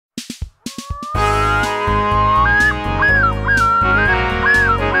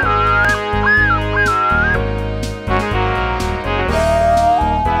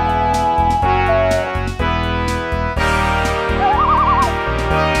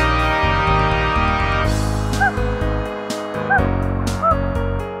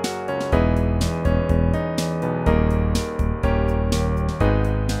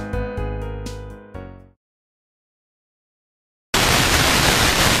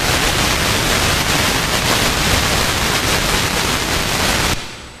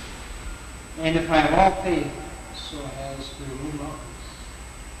And if I have all faith, so as to remove mountains,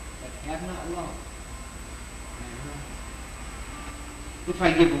 but have not love, I am nothing. If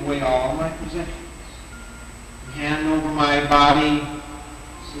I give away all my possessions, and hand over my body,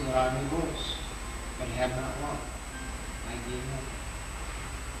 so that I may boast, but have not love, I gain nothing.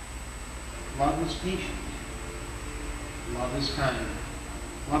 Love is patient. Love is kind.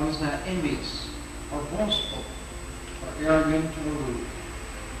 Love is not envious, or boastful, or arrogant, or rude.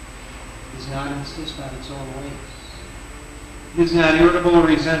 It does not insist on its own ways. It is not irritable or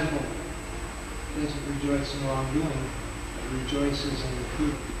resentful. It doesn't rejoice in wrongdoing, but rejoices in the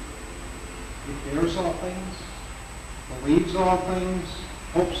truth. It bears all things, believes all things,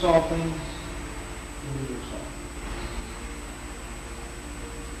 hopes all things, endures all things.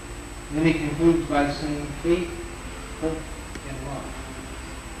 Then he concludes by saying, faith, hope, and love.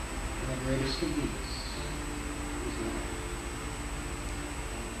 And the greatest of these is love.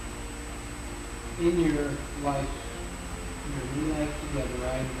 In your life, in your new life together, I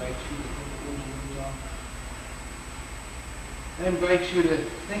invite you to think of those words off. I invite you to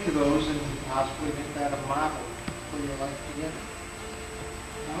think of those and possibly make that a model for your life together.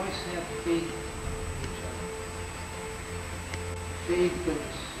 Always have faith in each other. Faith that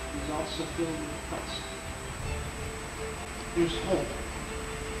is also filled with trust. There's hope.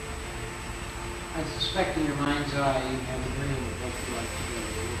 I suspect in your mind's eye you have a dream of what your life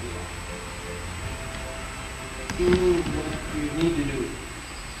together will be like. Do what you need to do.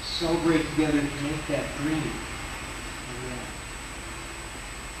 Celebrate together to make that dream a reality.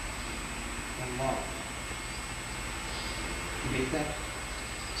 And love. You make that.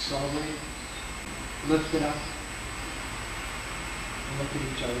 Celebrate. Lift it up. And look at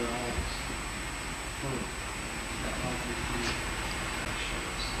each other always. That love with you.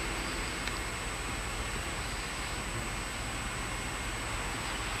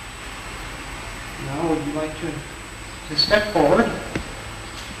 Now, would you like to step forward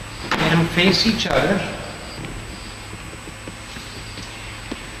and face each other?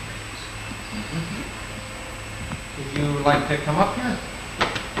 Would you like to come up here?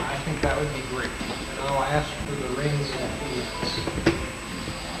 I think that would be great. And I'll ask for the rings in a few minutes.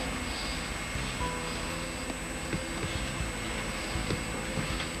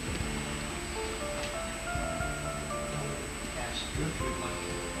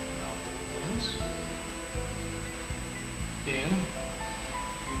 Dan,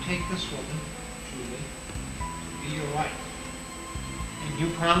 you take this woman, Julie, to be your wife, and you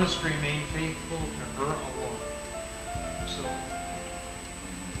promise to remain faithful to her alone. So,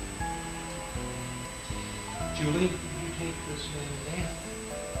 Julie, you take this man, Dan,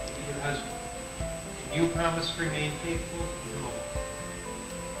 to be your husband, and you promise to remain faithful to him alone.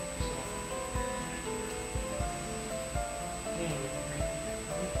 So, Dan,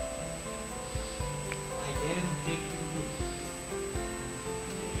 I Dan take you.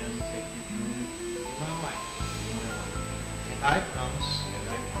 I promise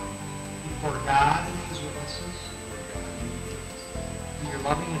before God and His witnesses, be your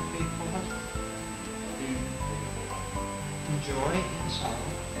loving and faithful husband, in joy and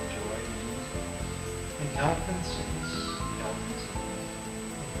sorrow, in health and sickness, in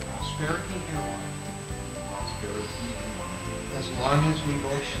prosperity and want, as long as we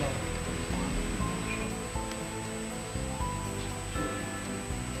both shall live.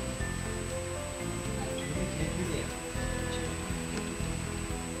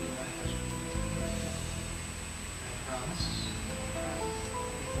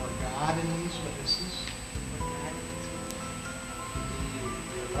 God and these witnesses,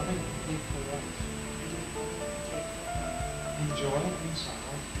 your loving and faithful wife, in joy and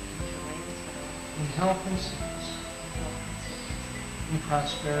sorrow, in health and sickness, in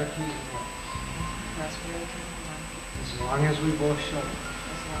prosperity and want, as long as we both shall live.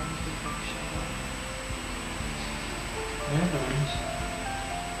 And rings.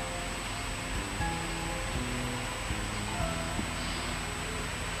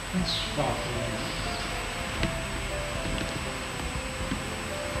 Let's stop there.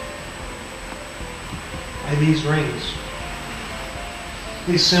 By these rings,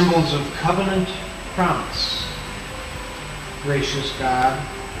 these symbols of covenant promise, gracious God,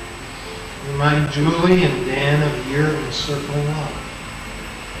 remind Julie and Dan of your encircling love,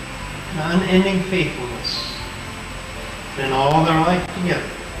 an unending faithfulness, that in all their life together,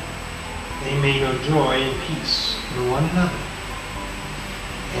 they may know joy and peace in one another.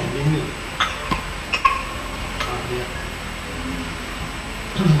 And in you.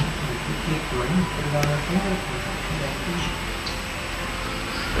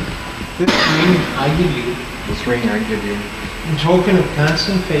 This ring I give you. This ring I give you. In token of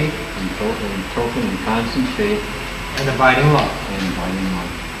constant faith. in token and constant faith and abiding love. and abiding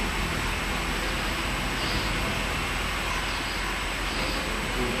love.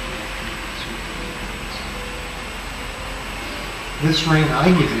 This ring I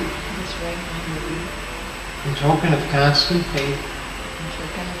give you This ring I give you, in token of constant faith in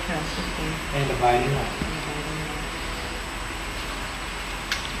token of constant faith and abiding love. and abiding love.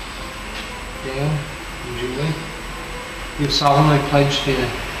 Dan and Julie, you have solemnly pledged to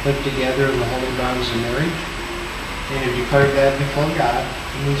live together in the holy bonds of marriage, and have declared that before God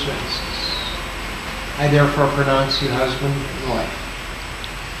in these witnesses. I therefore pronounce you husband and wife.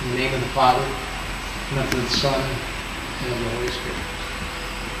 In the name of the Father, and of the Son, and of the Holy Spirit.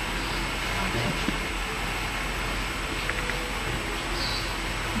 Amen.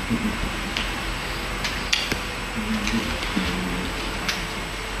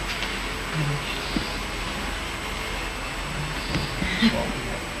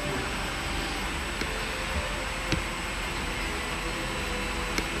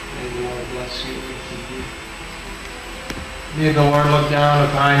 May the Lord bless you and keep you. May the Lord look down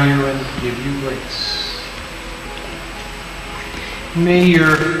upon you and give you grace. May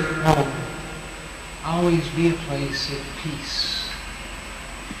your home always be a place of peace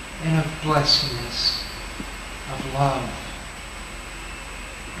and of blessedness, of love,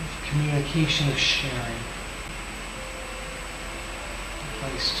 of communication, of sharing. A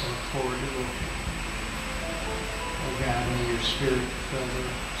place to look forward to. Oh God, may your Spirit fill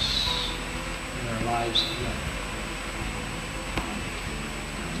us in our lives together.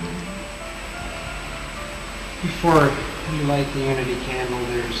 Before you light the unity candle,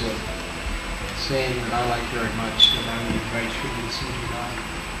 there's a saying that I like very much that I would invite you to listen to God.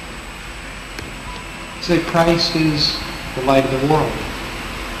 It's that Christ is the light of the world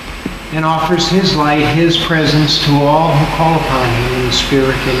and offers His light, His presence to all who call upon Him in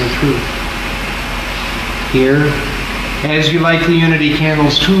spirit and in truth. Here, as you light the unity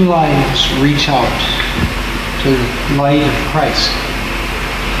candles, two lives reach out to the light of Christ.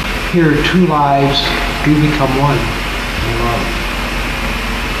 Here, two lives do become one in love.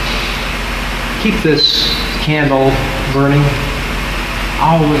 Keep this candle burning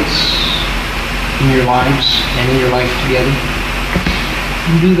always in your lives and in your life together.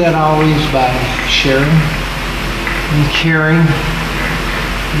 And do that always by sharing and caring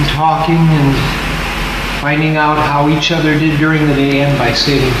and talking and finding out how each other did during the day, and by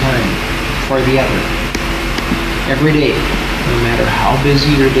saving time for the other. Every day, no matter how busy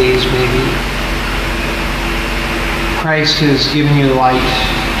your days may be. Christ has given you the light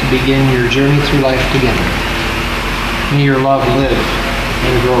to begin your journey through life together. May your love live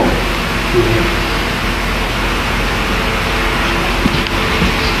and grow through Him.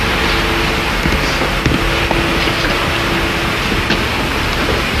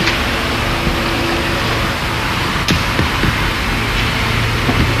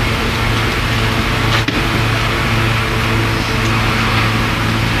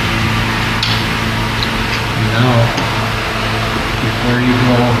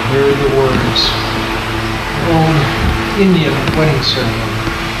 Hear the words, old Indian wedding ceremony.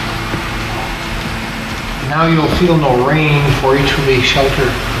 Now you'll feel no rain, for each will be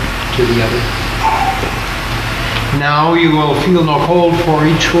shelter to the other. Now you will feel no cold, for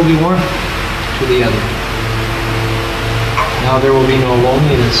each will be warmth to the other. Now there will be no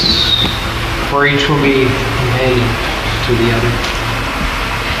loneliness, for each will be companion to the other.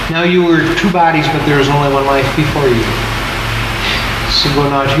 Now you were two bodies, but there is only one life before you. So go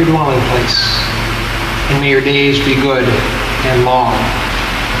now to your dwelling place, and may your days be good and long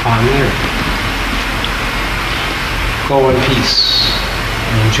upon the earth. Go in peace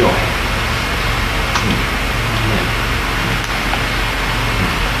and enjoy. Amen.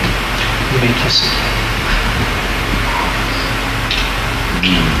 You may kiss it.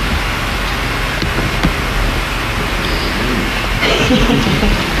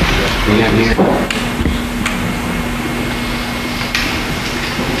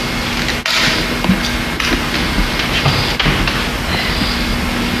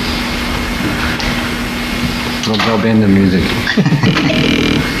 We'll bend the music.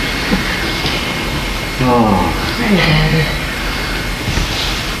 Oh.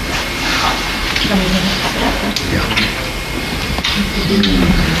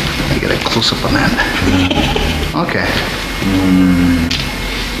 I get a close up on that. Okay.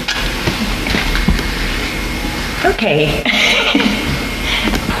 Okay.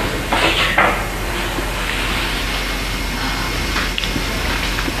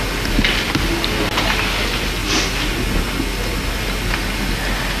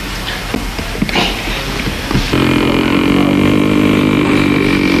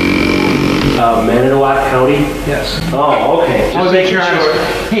 Manitowoc County? Yes. Oh, okay. Just making sure.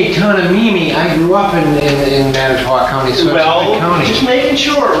 Hey, Townamimi, I grew up in Manitowoc County, so it's a big Well, county. just making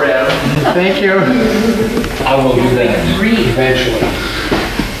sure, Rev. Thank you. I will do that eventually.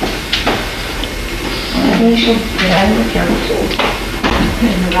 We should get out of the council.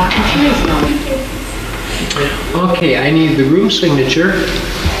 And the rock and trees now. Okay, I need the room signature,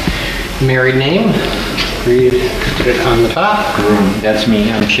 married name, read it on the top. That's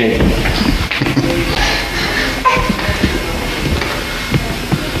me, I'm shaking.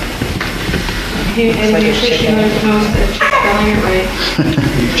 And make sure she knows that she's spelling it right.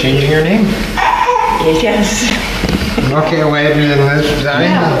 You changing your name? Yes. Okay, wait, and this is I.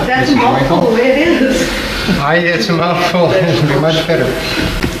 Yeah, that's This is multiple, Michael. it is. It's a mouthful, it'll be much better.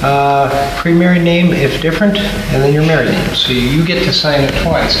 Pre-married name, if different, and then your married name. So you get to sign it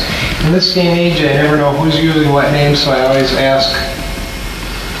twice. In this day and age, I never know who's using what name, so I always ask.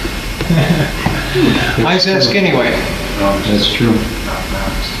 I always ask anyway. That's true.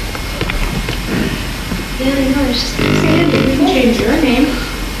 Yeah, I know, it's just Sandy, you can change your name.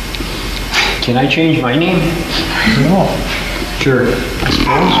 Can I change my name? No, Sure. I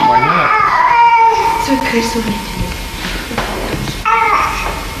suppose, why not? So Chris will be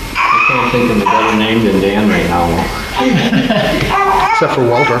I can't think of a better name than Dan right now. Except for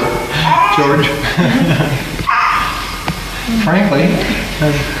Walter. George. Frankly.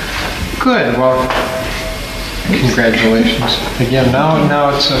 Good, well, congratulations. Again, now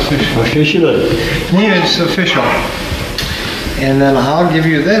it's official. Officially. Yeah, it's official. And then I'll give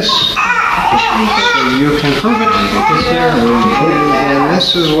you this, so you can prove it. And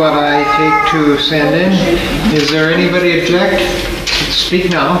this is what I take to send in. Is there anybody object? Speak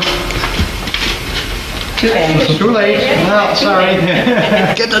now. too bad. It's too late. Well, sorry.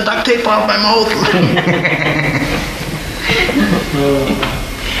 Get the duct tape off my mouth.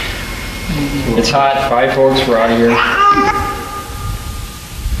 It's hot. Bye, folks. We're out of here.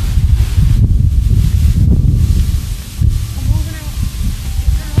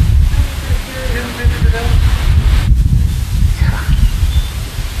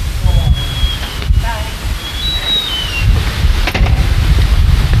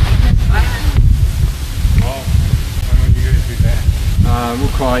 We'll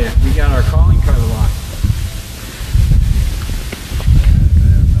call you. We got our calling card locked.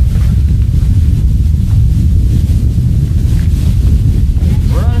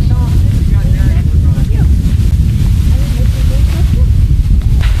 We're on its own. We got Gary. We're on.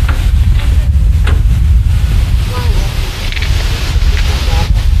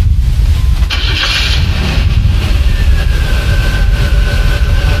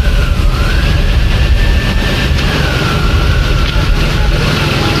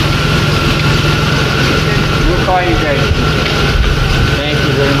 We'll call you guys.